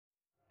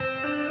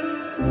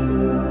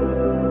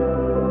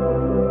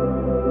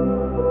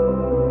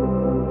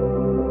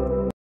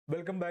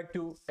Welcome back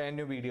to a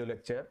new video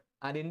lecture,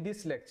 and in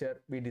this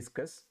lecture we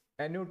discuss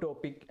a new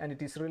topic, and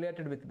it is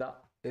related with the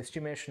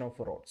estimation of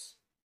roads.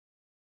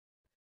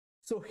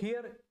 So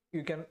here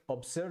you can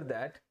observe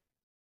that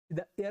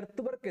the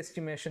earthwork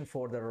estimation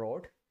for the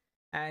road,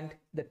 and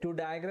the two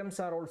diagrams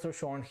are also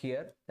shown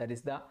here, that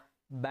is the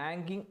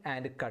banking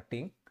and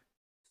cutting.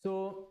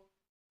 So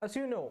as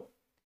you know,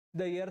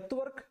 the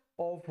earthwork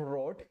of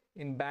road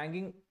in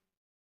banking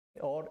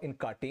or in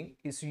cutting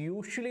is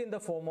usually in the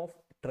form of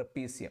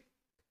trapezium.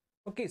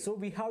 Okay, so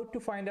we have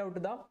to find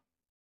out the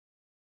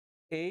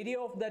area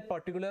of that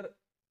particular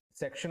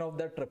section of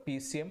the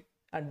trapezium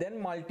and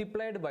then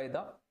multiplied by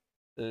the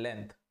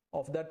length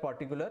of that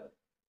particular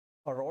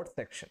road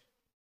section.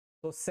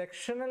 So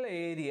sectional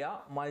area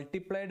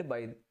multiplied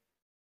by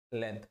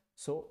length.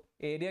 So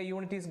area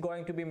unit is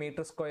going to be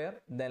meter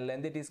square, then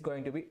length it is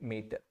going to be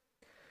meter.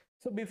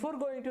 So before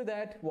going to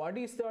that, what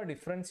is the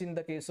difference in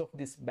the case of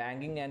this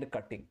banking and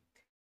cutting?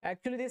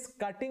 Actually, this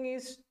cutting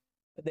is,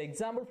 the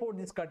example for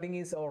this cutting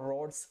is our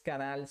roads,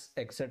 canals,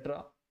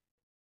 etc.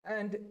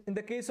 And in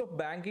the case of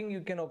banking, you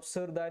can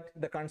observe that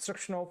the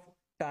construction of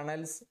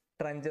tunnels,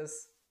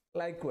 trenches,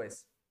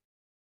 likewise.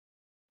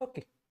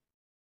 Okay.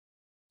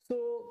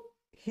 So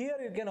here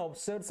you can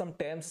observe some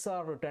terms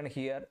are written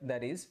here,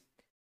 that is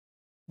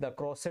the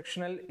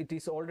cross-sectional. It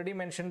is already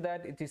mentioned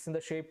that it is in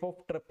the shape of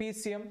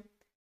trapezium.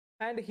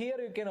 And here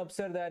you can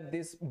observe that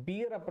this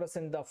B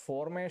represents the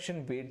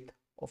formation width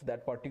of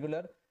that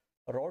particular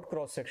road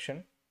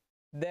cross-section.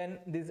 Then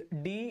this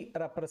D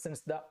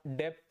represents the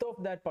depth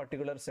of that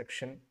particular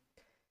section.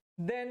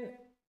 Then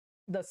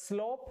the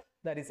slope,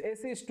 that is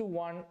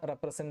S:1,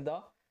 represent the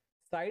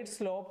side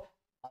slope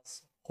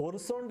as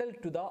horizontal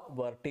to the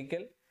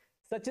vertical,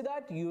 such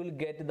that you will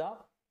get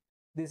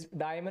this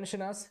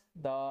dimension as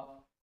the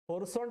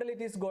horizontal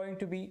it is going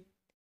to be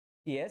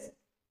S.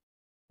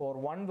 For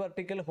one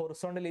vertical,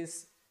 horizontal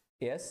is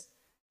S,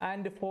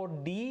 and for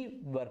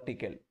D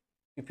vertical,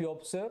 if you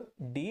observe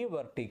D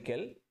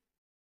vertical,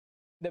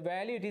 the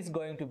value it is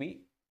going to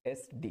be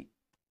SD.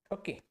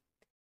 Okay.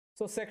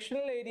 So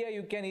sectional area,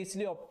 you can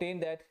easily obtain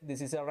that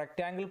this is a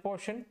rectangle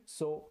portion.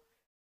 So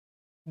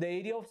the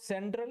area of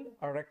central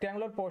a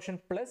rectangular portion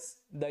plus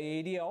the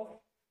area of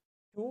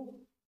two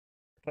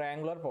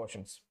triangular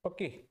portions.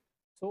 Okay.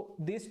 So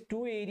these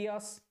two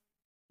areas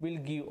will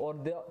give, or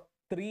the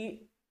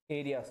three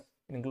areas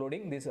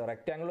including this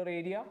rectangular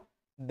area,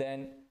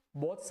 then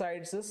both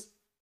sides is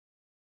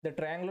the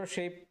triangular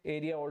shape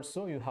area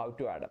also you have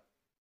to add up.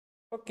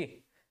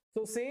 Okay.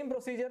 So same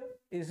procedure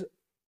is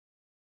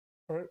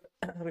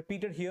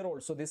repeated here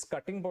also. This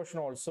cutting portion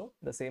also,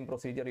 the same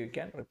procedure you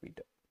can repeat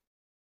it.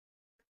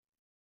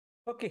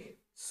 Okay,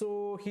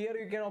 so here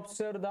you can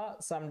observe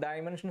some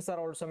dimensions are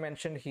also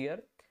mentioned here.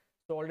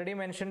 So already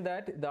mentioned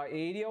that the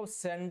area of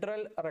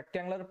central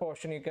rectangular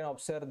portion, you can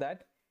observe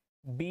that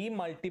B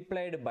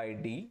multiplied by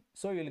D.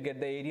 So you will get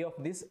the area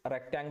of this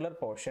rectangular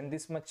portion,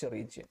 this much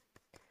region.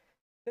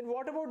 Then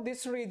what about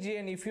this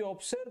region? If you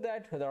observe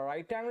that the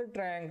right angle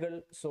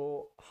triangle,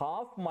 so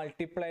half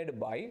multiplied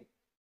by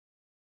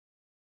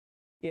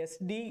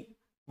SD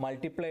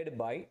multiplied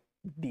by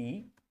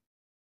D,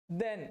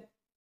 then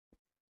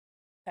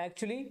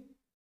actually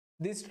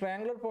these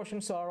triangular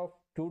portions are of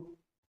 2,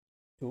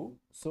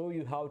 so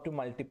you have to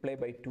multiply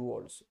by 2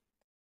 also.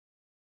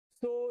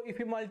 So if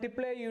you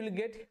multiply, you will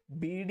get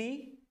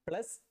BD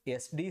plus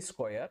SD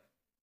square,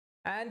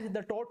 and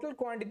the total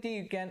quantity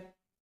you can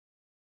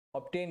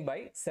obtain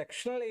by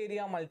sectional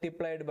area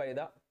multiplied by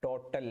the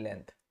total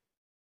length.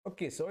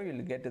 Okay, so you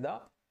will get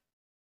the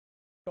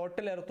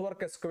total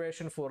earthwork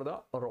excavation for the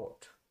road.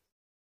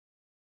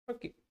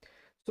 Okay,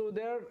 so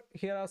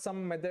here are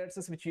some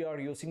methods which you are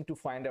using to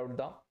find out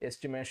the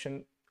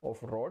estimation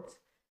of roads.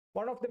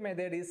 One of the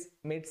method is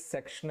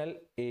mid-sectional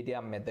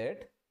area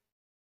method.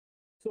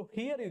 So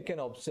here you can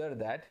observe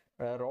that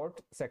a road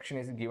section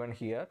is given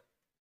here,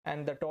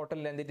 and the total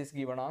length it is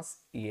given as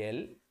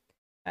L,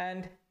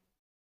 and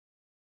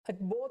at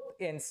both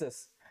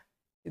ends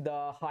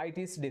the height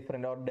is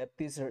different or depth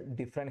is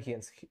different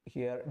here.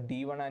 Here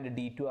D1 and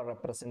D2 are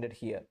represented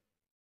here,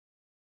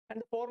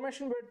 and the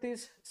formation width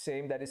is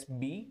same, that is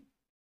B.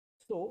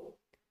 So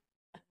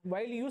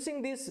while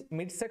using this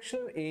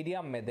mid-sectional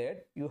area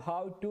method, you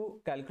have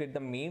to calculate the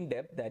mean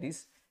depth, that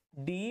is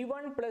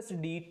D1 plus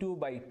D2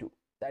 by 2,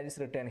 that is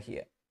written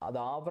here. The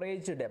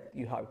average depth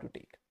you have to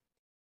take.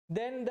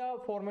 Then the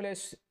formula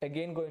is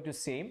again going to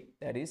same,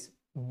 that is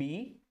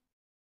B,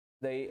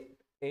 the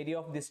area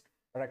of this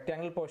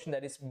rectangle portion,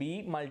 that is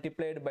B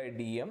multiplied by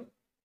DM,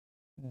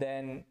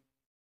 then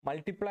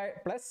multiply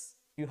plus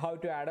you have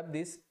to add up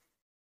these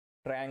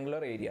triangular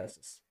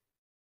areas.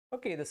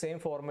 Okay, the same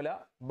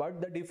formula,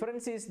 but the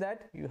difference is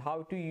that you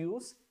have to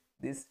use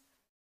this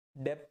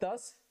depth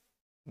as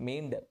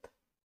mean depth.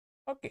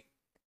 Okay,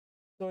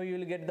 so you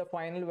will get the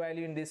final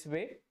value in this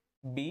way,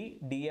 B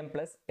dm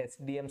plus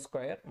SDM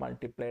square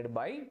multiplied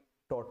by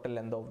total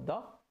length of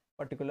the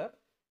particular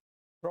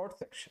road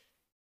section.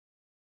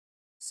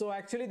 So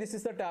actually this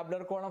is the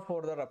tabular column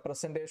for the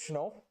representation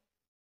of.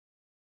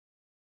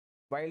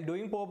 While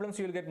doing problems,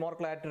 you will get more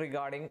clarity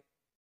regarding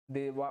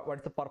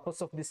what's the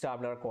purpose of this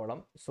tabular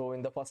column. So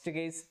in the first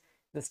case,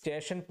 the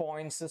station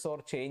points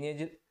or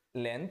chainage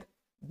length,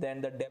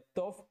 then the depth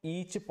of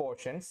each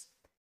portions,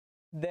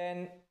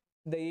 then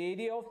the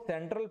area of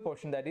central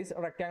portion, that is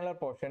rectangular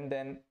portion,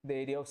 then the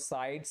area of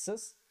sides,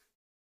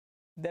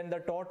 then the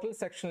total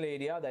sectional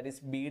area, that is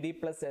BD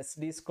plus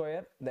SD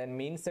square, then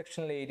mean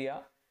sectional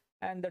area,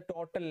 and the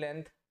total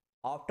length.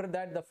 After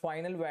that, the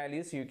final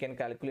values you can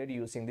calculate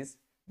using this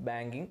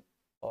banging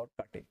or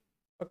cutting.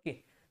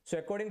 Okay, so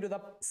according to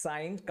the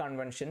sign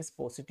conventions,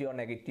 positive or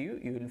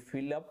negative, you will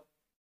fill up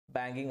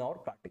banging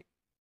or cutting.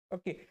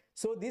 Okay,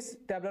 so this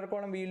tabular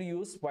column we will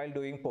use while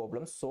doing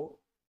problems, so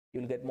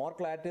you will get more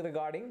clarity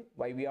regarding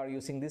why we are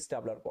using this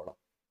tabular column.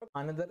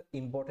 Another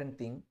important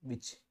thing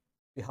which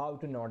we have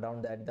to note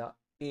down, that the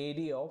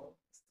area of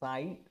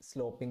side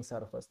sloping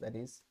surface, that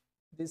is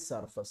these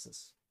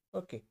surfaces.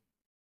 Okay,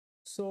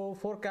 so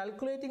for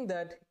calculating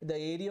that the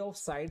area of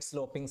side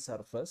sloping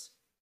surface,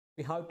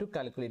 we have to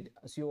calculate,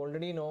 as you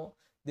already know,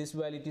 this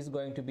value is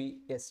going to be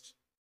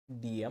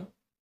SDM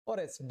or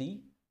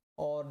SD,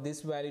 or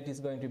this value is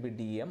going to be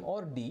DM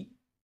or D.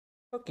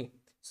 Okay,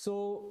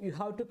 so you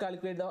have to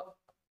calculate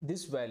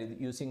this value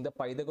using the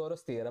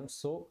Pythagoras theorem.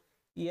 So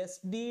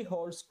SD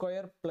whole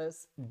square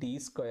plus D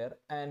square,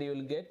 and you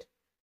will get,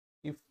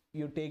 if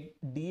you take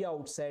D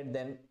outside,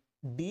 then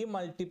D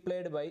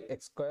multiplied by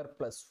X square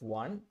plus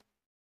 1.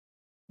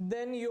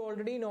 Then you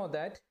already know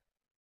that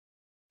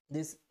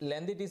this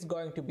length, it is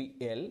going to be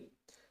L.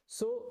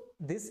 So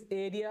this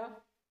area,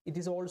 it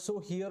is also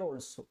here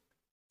also.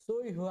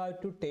 So you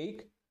have to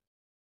take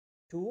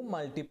 2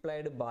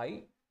 multiplied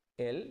by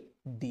L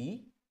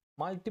D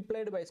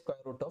multiplied by square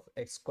root of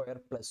X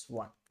square plus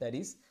 1. That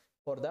is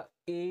for the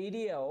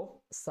area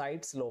of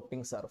side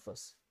sloping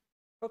surface.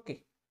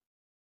 Okay.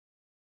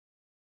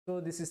 So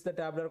this is the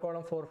tabular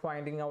column for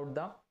finding out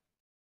the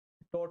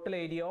total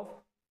area of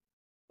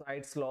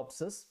side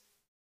slopes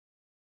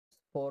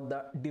for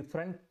the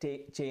different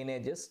chain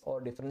edges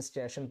or different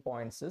station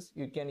points.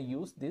 You can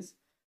use this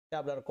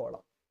tabular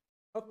column.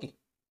 Okay.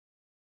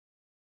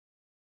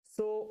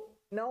 So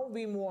now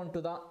we move on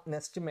to the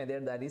next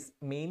method, that is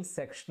mean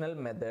sectional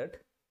method,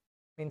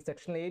 mean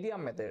sectional area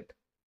method.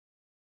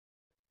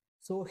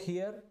 So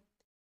here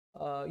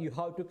you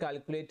have to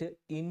calculate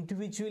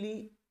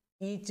individually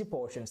each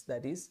portions,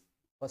 that is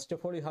first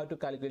of all you have to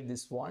calculate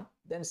this one,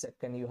 then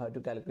second you have to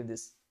calculate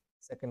this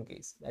second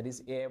case, that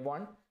is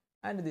A1,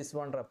 and this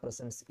one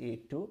represents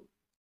A2,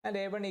 and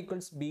A1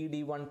 equals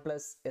BD1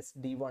 plus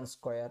SD1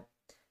 square,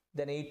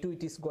 then A2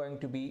 it is going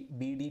to be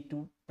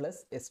BD2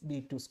 plus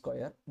SD2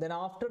 square. Then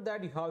after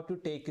that you have to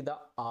take the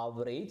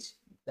average,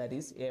 that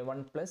is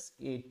A1 plus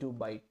A2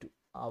 by 2,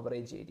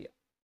 average area.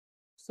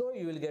 So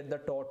you will get the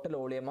total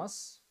volume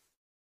mass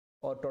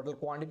or total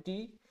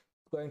quantity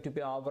going to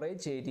be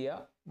average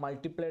area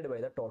multiplied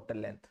by the total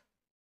length.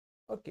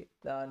 Okay,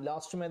 the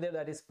last method,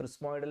 that is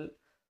Prismoldal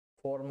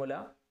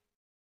formula.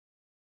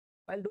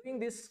 While doing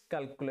this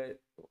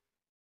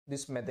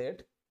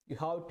method, you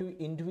have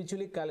to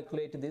individually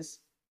calculate this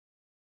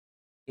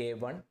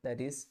A1,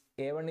 that is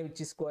A1 which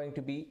is going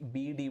to be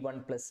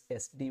BD1 plus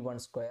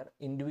SD1 square,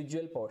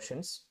 individual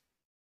portions.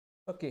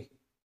 Okay,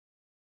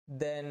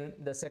 then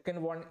the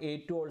second one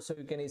A2 also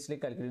you can easily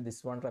calculate.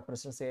 This one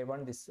represents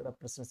A1, this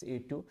represents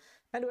A2,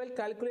 and while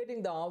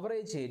calculating the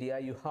average area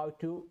you have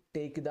to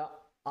take the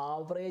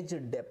average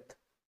depth,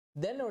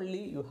 then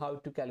only you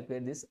have to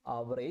calculate this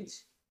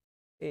average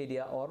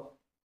area or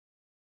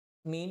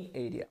mean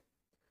area.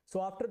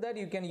 So after that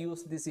you can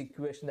use this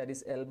equation, that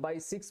is L by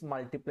 6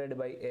 multiplied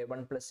by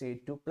A1 plus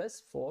A2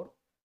 plus 4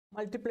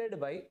 multiplied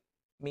by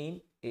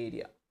mean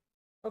area.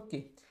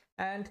 Okay,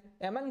 and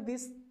among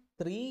these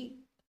three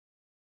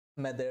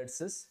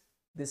methods is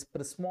this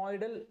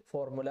Prismoldal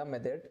formula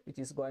method which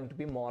is going to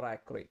be more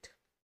accurate.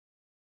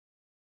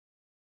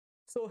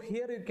 So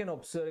here you can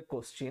observe a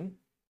question.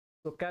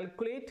 So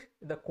calculate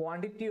the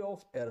quantity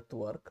of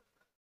earthwork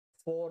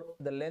for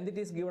the length, it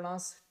is given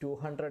as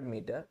 200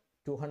 meter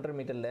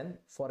length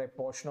for a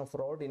portion of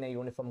road in a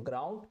uniform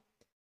ground.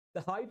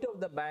 The height of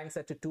the banks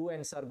at two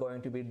ends are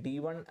going to be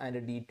D1 and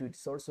D2. It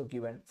is also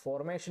given.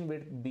 Formation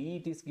width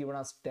B, it is given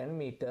as 10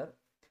 meter,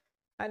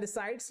 and the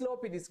side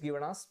slope it is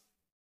given as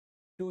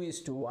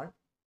 2:1.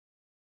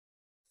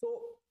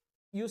 So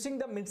using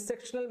the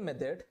mid-sectional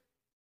method,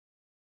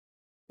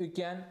 you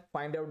can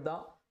find out the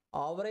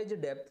average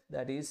depth,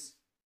 that is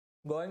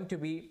going to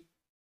be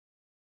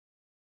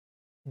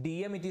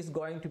DM, it is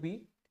going to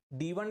be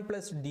D1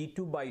 plus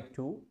D2 by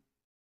 2,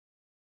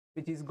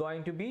 which is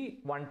going to be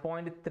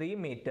 1.3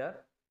 meter,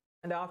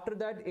 and after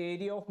that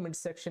area of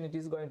midsection it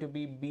is going to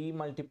be B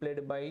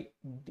multiplied by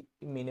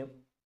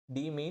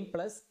D mean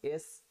plus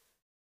S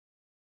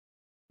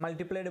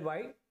multiplied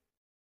by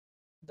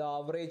the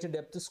average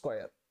depth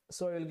square.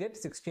 So you will get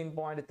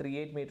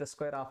 16.38 meter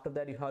square. After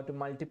that you have to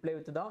multiply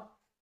with the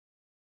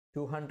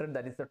 200,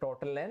 that is the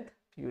total length.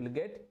 You will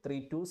get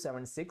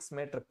 3276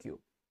 meter cube.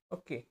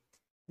 Okay,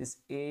 this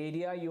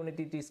area unit,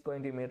 it is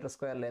going to be meter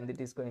square, length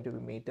it is going to be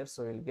meter,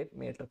 so you'll get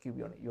meter cube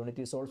unit. Unit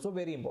is also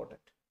very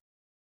important.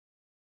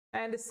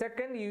 And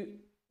second,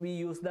 we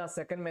use the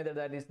second method,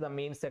 that is the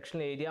mean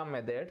sectional area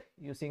method.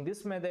 Using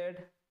this method,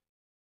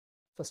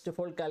 first of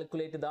all,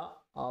 calculate the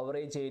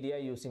average area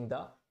using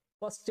the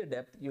first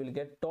depth. You will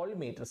get 12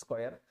 meter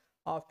square.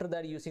 After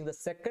that, using the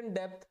second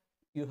depth,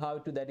 you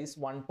have to, that is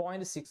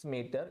 1.6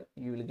 meter,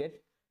 you will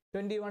get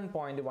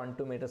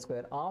 21.12 meter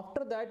square.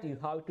 After that, you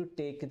have to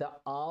take the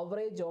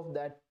average of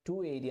that two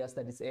areas,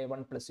 that is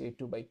A1 plus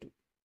A2 by 2.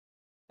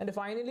 And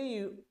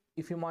finally,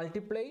 if you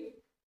multiply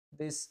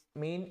this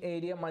mean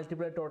area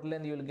multiply total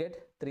length, you will get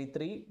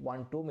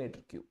 3312 meter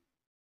cube.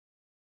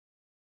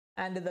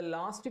 And in the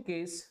last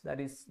case, that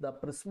is the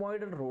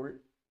Prismoldal rule,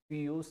 we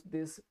use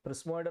this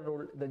Prismoldal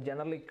rule. The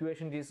general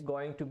equation is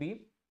going to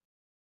be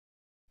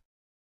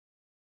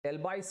L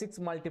by 6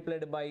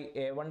 multiplied by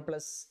A1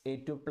 plus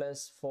A2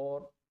 plus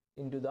 4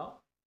 into the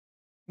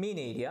mean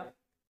area.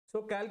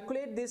 So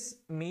calculate this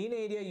mean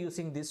area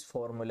using this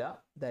formula,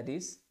 that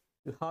is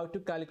you have to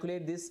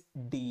calculate this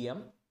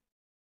dm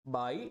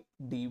by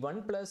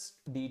d1 plus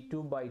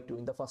d2 by 2.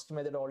 In the first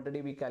method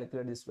already we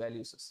calculated these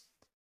values.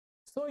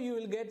 So you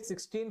will get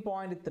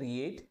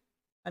 16.38,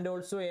 and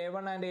also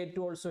A1 and A2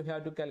 also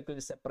have to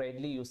calculate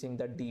separately using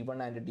the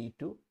d1 and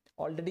d2.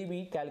 Already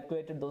we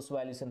calculated those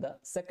values in the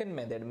second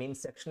method, mean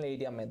sectional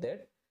area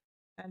method,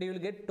 and you will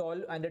get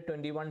 12 and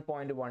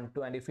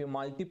 21.12, and if you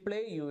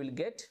multiply you will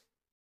get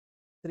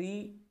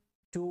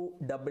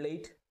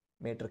 3288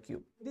 meter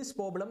cube. In this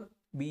problem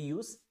we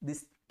use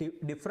this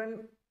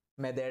different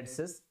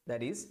methods,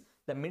 that is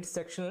the mid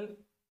sectional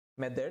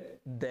method,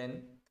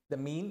 then the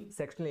mean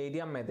sectional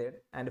area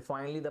method, and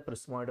finally the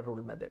Prismoldal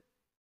rule method.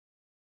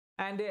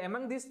 And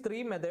among these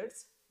three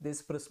methods,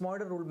 this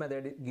Prismoldal rule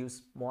method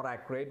gives more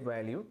accurate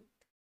value.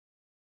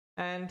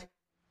 And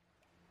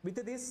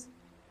with this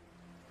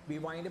we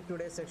wind up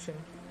today's section.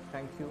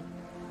 Thank you.